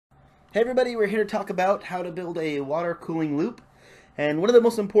Hey everybody, we're here to talk about how to build a water cooling loop. And one of the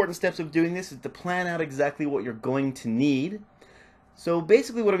most important steps of doing this is to plan out exactly what you're going to need. So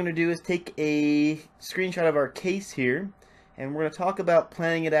basically what I'm going to do is take a screenshot of our case here, and we're going to talk about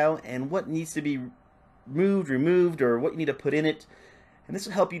planning it out and what needs to be moved, removed, or what you need to put in it. And this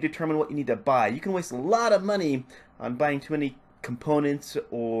will help you determine what you need to buy. You can waste a lot of money on buying too many components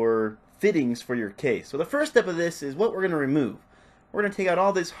or fittings for your case. So the first step of this is what we're going to remove. We're going to take out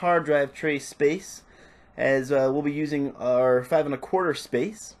all this hard drive tray space, as we'll be using our 5 1/4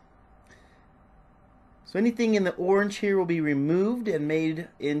 space. So anything in the orange here will be removed and made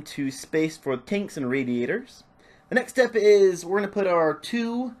into space for tanks and radiators. The next step is we're going to put our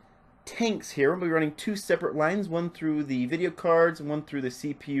 2 tanks here. We'll be running 2 separate lines, one through the video cards and one through the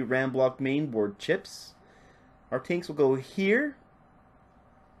CPU RAM block mainboard chips. Our tanks will go here.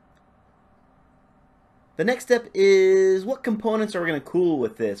 The next step is what components are we going to cool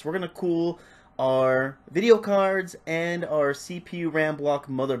with this? We're going to cool our video cards and our CPU RAM block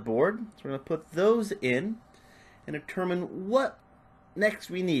motherboard. So we're going to put those in and determine what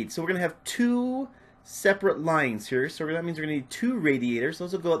next we need. So we're going to have 2 separate lines here. So that means we're going to need 2 radiators.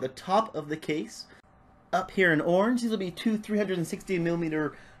 Those will go at the top of the case. Up here in orange, these will be 2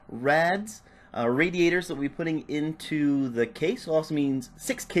 360mm rads, radiators that we'll be putting into the case. So also means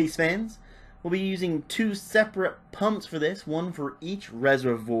 6 case fans. We'll be using 2 separate pumps for this, one for each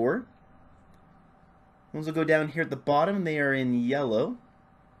reservoir. Those will go down here at the bottom. They are in yellow.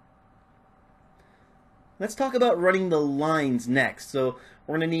 Let's talk about running the lines next. So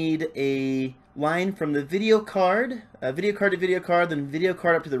we're going to need a line from the video card to video card, then video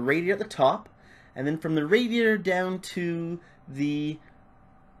card up to the radiator at the top, and then from the radiator down to the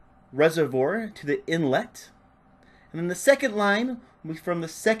reservoir to the inlet. And then the second line will be from the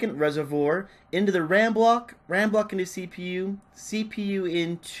second reservoir into the RAM block into CPU, CPU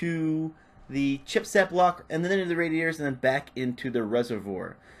into the chipset block, and then into the radiators, and then back into the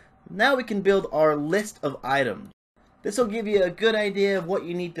reservoir. Now we can build our list of items. This will give you a good idea of what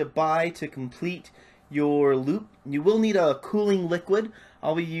you need to buy to complete your loop. You will need a cooling liquid.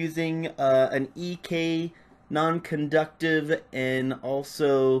 I'll be using an EK non-conductive, and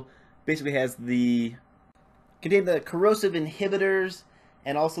also basically contain the corrosive inhibitors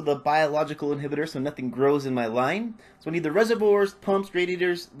and also the biological inhibitors, so nothing grows in my line. So I need the reservoirs, pumps,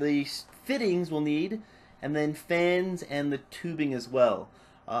 radiators, the fittings we'll need, and then fans and the tubing as well.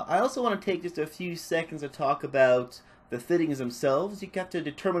 I also want to take just a few seconds to talk about the fittings themselves. You got to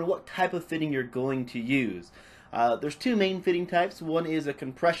determine what type of fitting you're going to use. There's 2 main fitting types. One is a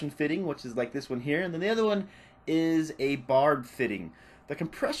compression fitting, which is like this one here, and then the other one is a barb fitting. The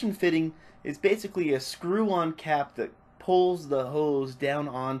compression fitting is basically a screw-on cap that pulls the hose down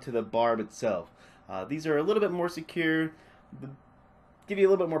onto the barb itself. These are a little bit more secure, give you a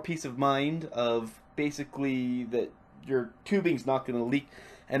little bit more peace of mind of basically that your tubing's not going to leak.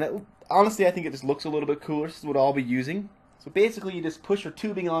 And honestly, I think it just looks a little bit cooler. This is what I'll be using. So basically, you just push your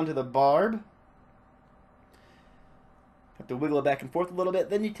tubing onto the barb. Have to wiggle it back and forth a little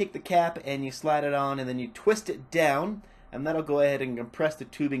bit. Then you take the cap and you slide it on, and then you twist it down, and that'll go ahead and compress the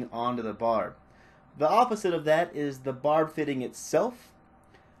tubing onto the barb. The opposite of that is the barb fitting itself,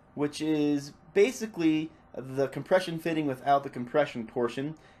 which is basically the compression fitting without the compression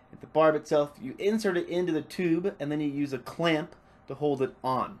portion. The barb itself, you insert it into the tube, and then you use a clamp to hold it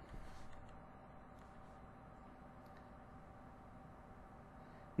on.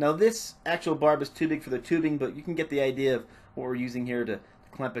 Now this actual barb is too big for the tubing, but you can get the idea of what we're using here to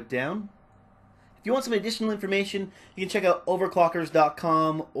clamp it down. If you want some additional information, you can check out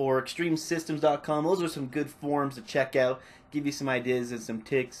overclockers.com or extremesystems.com. Those are some good forums to check out, give you some ideas and some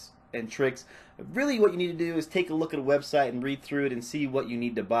tips and tricks. Really what you need to do is take a look at a website and read through it and see what you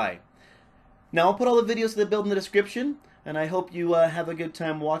need to buy. Now I'll put all the videos of the build in the description, and I hope you have a good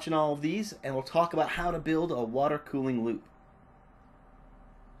time watching all of these, and we'll talk about how to build a water cooling loop.